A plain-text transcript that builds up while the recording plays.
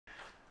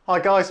Hi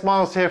guys,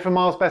 Miles here from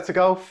Miles Better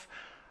Golf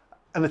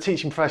and the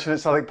teaching profession at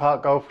Southwick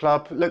Park Golf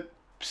Club. Look,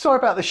 sorry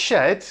about the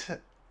shed,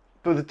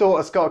 but the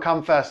daughter's got to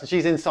come first and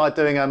she's inside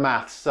doing her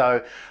maths,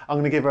 so I'm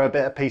going to give her a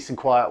bit of peace and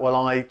quiet while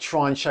I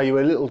try and show you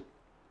a little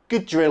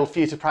good drill for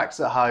you to practice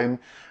at home,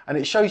 and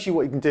it shows you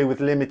what you can do with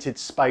limited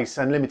space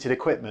and limited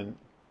equipment.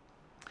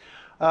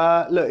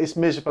 Look, it's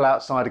miserable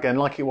outside again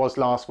like it was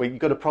last week.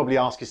 You've got to probably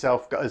ask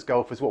yourself as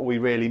golfers, what are we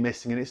really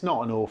missing? And it's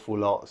not an awful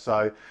lot,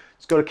 so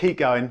it's got to keep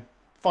going.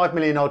 5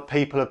 million odd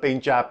people have been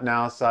jabbed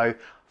now, so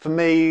for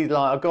me,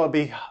 like, I've got to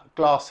be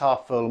glass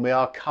half full, and we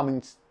are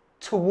coming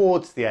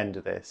towards the end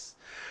of this.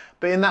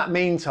 But in that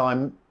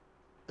meantime,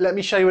 let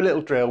me show you a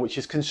little drill which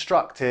is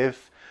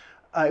constructive.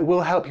 It will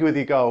help you with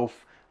your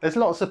golf. There's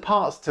lots of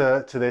parts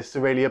to this,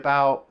 really,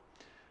 about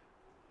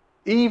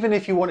even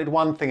if you wanted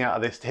one thing out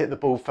of this, to hit the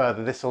ball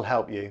further, this will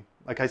help you.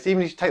 Okay, so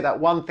even if you take that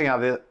one thing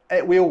out of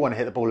it, we all want to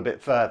hit the ball a bit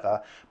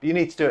further, but you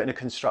need to do it in a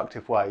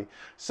constructive way.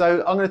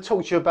 So I'm going to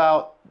talk to you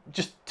about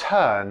just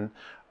turn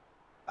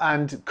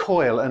and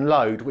coil and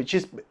load, which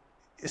is,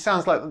 it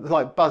sounds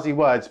like buzzy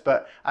words,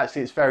 but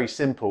actually it's very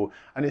simple.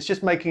 And it's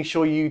just making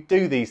sure you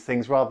do these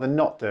things rather than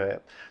not do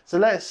it.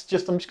 So I'm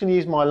just going to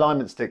use my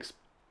alignment sticks.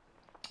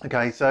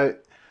 Okay, so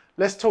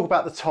let's talk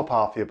about the top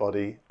half of your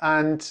body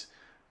and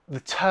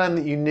the turn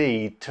that you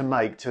need to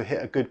make to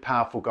hit a good,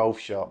 powerful golf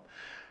shot.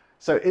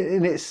 So you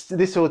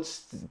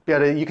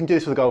can do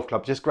this with a golf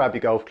club. Just grab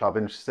your golf club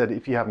instead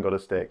if you haven't got a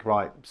stick.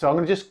 Right, so I'm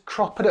going to just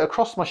put it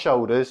across my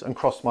shoulders and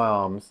cross my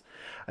arms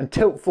and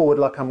tilt forward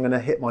like I'm going to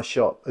hit my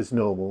shot as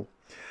normal.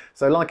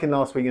 So like in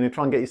last week, you're going to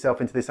try and get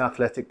yourself into this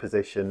athletic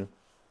position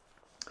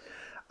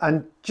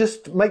and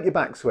just make your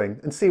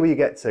backswing and see where you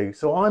get to.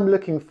 So I'm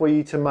looking for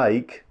you to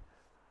make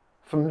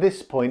from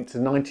this point to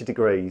 90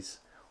 degrees,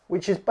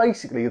 which is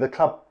basically the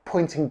club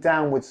pointing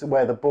downwards to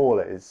where the ball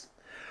is.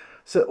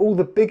 So all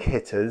the big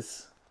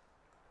hitters,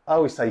 I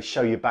always say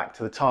show your back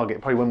to the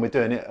target. Probably when we're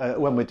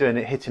doing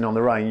it hitting on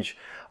the range,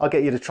 I'll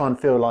get you to try and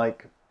feel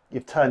like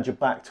you've turned your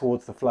back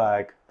towards the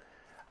flag,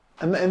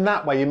 and in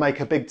that way you make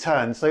a big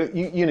turn. So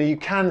you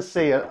can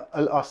see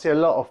I see a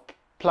lot of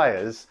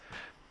players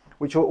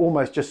which are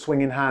almost just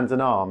swinging hands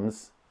and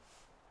arms,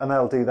 and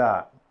they'll do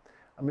that.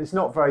 I mean, it's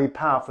not very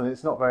powerful and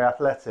it's not very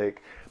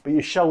athletic, but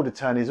your shoulder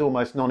turn is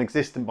almost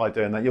non-existent by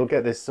doing that. You'll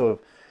get this sort of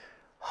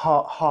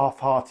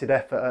half-hearted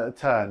effort at a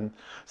turn.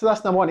 So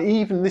that's number one.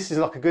 Even this is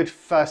like a good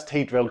first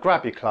tee drill.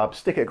 Grab your club,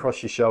 stick it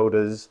across your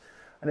shoulders,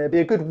 and it'll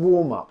be a good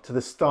warm-up to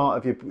the start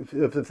of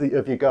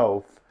your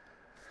golf.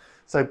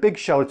 So big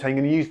shoulder turn,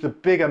 you're going to use the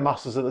bigger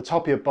muscles at the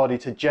top of your body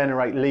to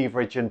generate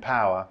leverage and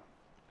power.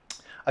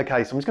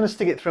 Okay, so I'm just going to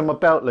stick it through my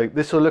belt loop.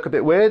 This will look a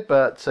bit weird,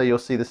 but you'll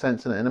see the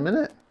sense in it in a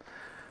minute.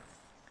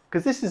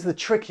 Because this is the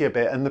trickier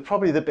bit and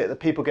probably the bit that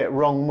people get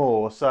wrong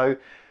more. So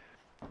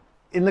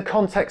in the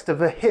context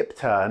of a hip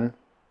turn,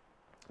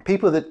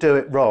 people that do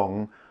it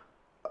wrong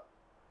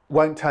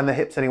won't turn the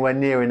hips anywhere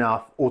near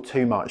enough or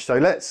too much. So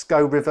let's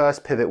go reverse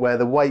pivot where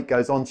the weight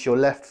goes onto your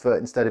left foot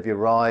instead of your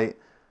right.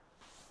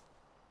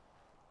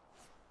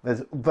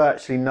 There's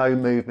virtually no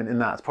movement in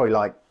that. It's probably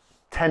like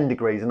 10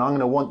 degrees, and I'm going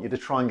to want you to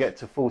try and get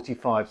to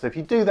 45. So if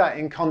you do that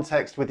in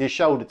context with your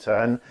shoulder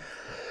turn,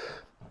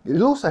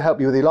 it'll also help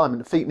you with the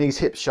alignment. Feet, knees,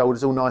 hips,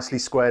 shoulders all nicely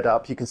squared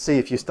up. You can see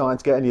if you're starting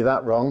to get any of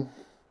that wrong,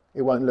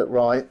 it won't look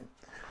right.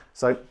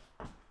 So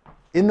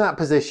in that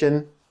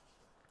position,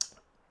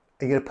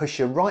 you're going to push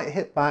your right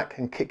hip back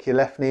and kick your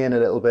left knee in a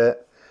little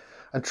bit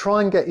and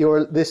try and get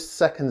this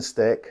second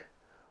stick,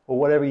 or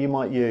whatever you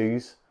might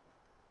use,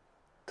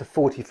 to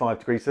 45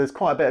 degrees. So there's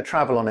quite a bit of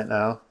travel on it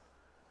now.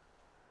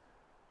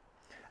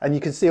 And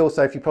you can see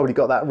also if you probably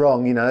got that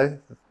wrong, you know,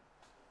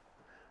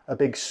 a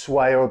big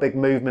sway or a big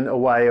movement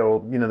away,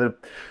 or you know,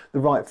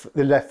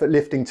 the left foot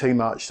lifting too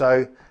much.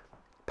 So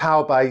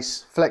power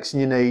base, flexing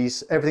your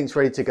knees, everything's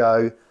ready to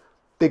go.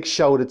 Big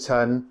shoulder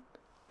turn,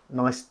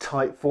 nice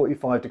tight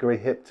 45 degree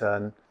hip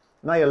turn.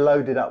 Now you're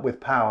loaded up with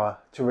power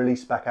to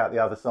release back out the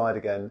other side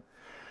again.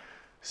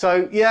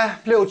 So yeah,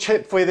 little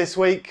tip for you this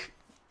week.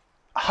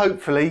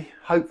 Hopefully,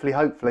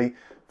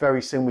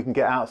 very soon we can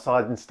get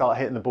outside and start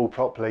hitting the ball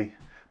properly.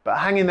 But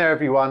hang in there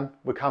everyone,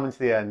 we're coming to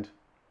the end.